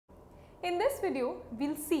In this video,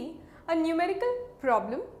 we'll see a numerical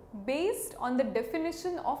problem based on the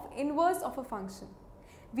definition of inverse of a function.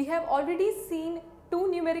 We have already seen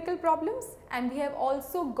two numerical problems and we have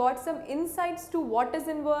also got some insights to what is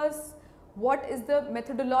inverse, what is the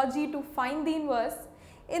methodology to find the inverse.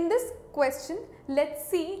 In this question, let's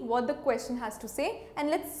see what the question has to say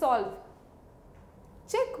and let's solve.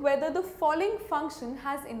 Check whether the following function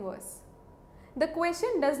has inverse. The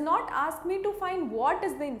question does not ask me to find what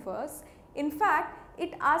is the inverse. In fact,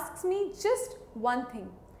 it asks me just one thing,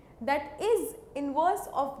 that is inverse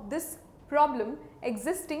of this problem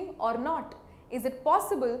existing or not? Is it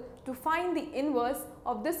possible to find the inverse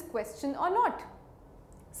of this question or not?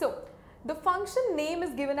 So, the function name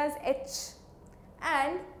is given as h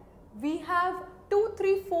and we have 2,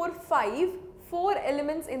 3, 4, 5, 4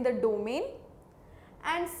 elements in the domain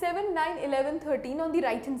and 7, 9, 11, 13 on the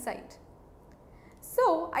right hand side.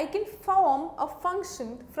 So, I can form a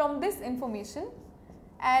function from this information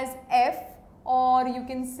as f, or you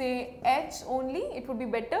can say h only, it would be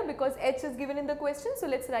better because h is given in the question. So,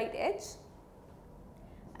 let us write h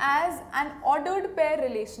as an ordered pair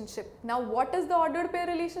relationship. Now, what is the ordered pair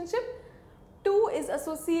relationship? 2 is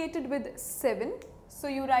associated with 7. So,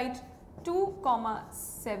 you write 2,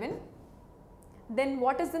 7. Then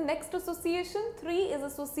what is the next association? 3 is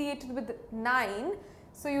associated with 9.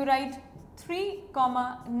 So, you write 3,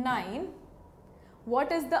 9.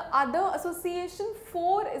 What is the other association?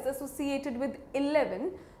 4 is associated with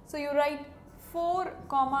 11. So, you write 4,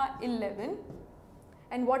 11.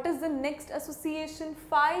 And what is the next association?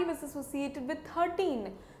 5 is associated with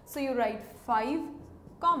 13. So, you write 5,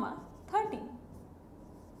 13.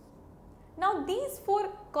 Now, these 4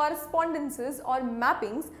 correspondences or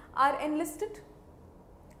mappings are enlisted.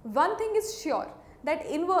 One thing is sure, that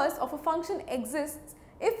inverse of a function exists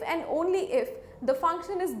if and only if the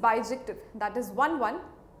function is bijective, that is 1, 1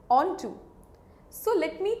 on 2. So,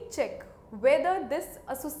 let me check whether this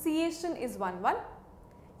association is 1, 1.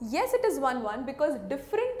 Yes, it is 1, 1 because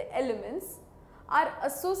different elements are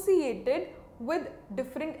associated with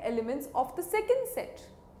different elements of the second set.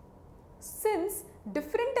 Since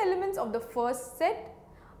different elements of the first set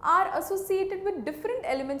are associated with different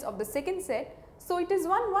elements of the second set, so it is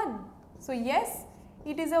 1, 1. So, yes,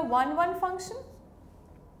 it is a 1, 1 function.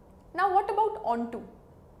 Now, what about onto?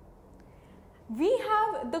 We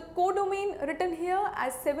have the codomain written here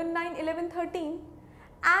as 7, 9, 11, 13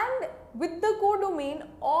 and with the codomain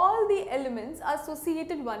all the elements are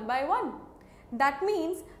associated one by one. That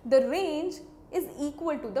means the range is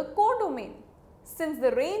equal to the codomain. Since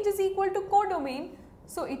the range is equal to codomain,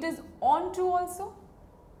 so it is onto also.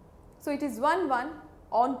 So, it is 1, 1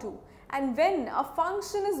 onto, and when a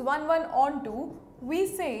function is 1, 1 onto, we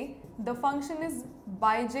say the function is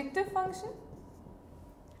bijective function,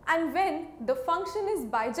 and when the function is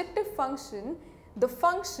bijective function, the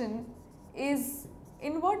function is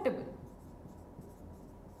invertible.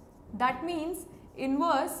 That means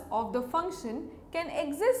inverse of the function can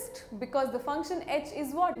exist because the function h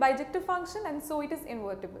is what? Bijective function, and so it is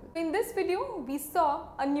invertible. In this video, we saw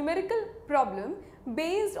a numerical problem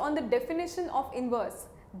based on the definition of inverse,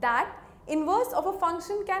 that inverse of a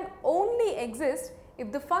function can only exist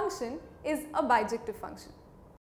if the function is a bijective function.